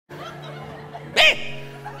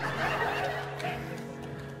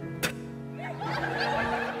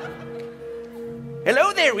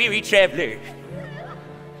Hello there, weary traveler.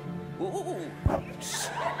 Ooh.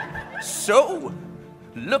 So,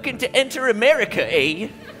 looking to enter America, eh?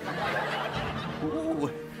 Ooh.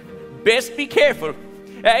 Best be careful.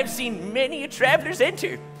 I've seen many travelers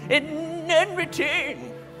enter and none return.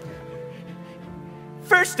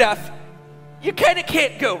 First off, you kinda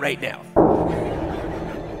can't go right now.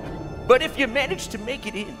 But if you manage to make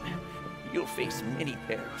it in, you'll face many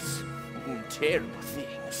perils, terrible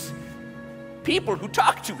things. People who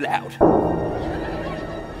talk too loud.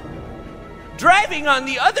 Driving on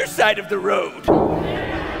the other side of the road.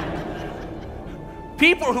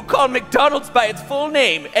 People who call McDonald's by its full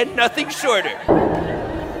name and nothing shorter.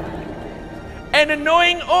 An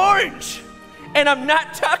annoying orange. And I'm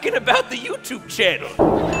not talking about the YouTube channel.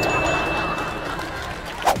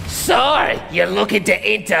 So, you're looking to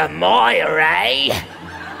enter my array?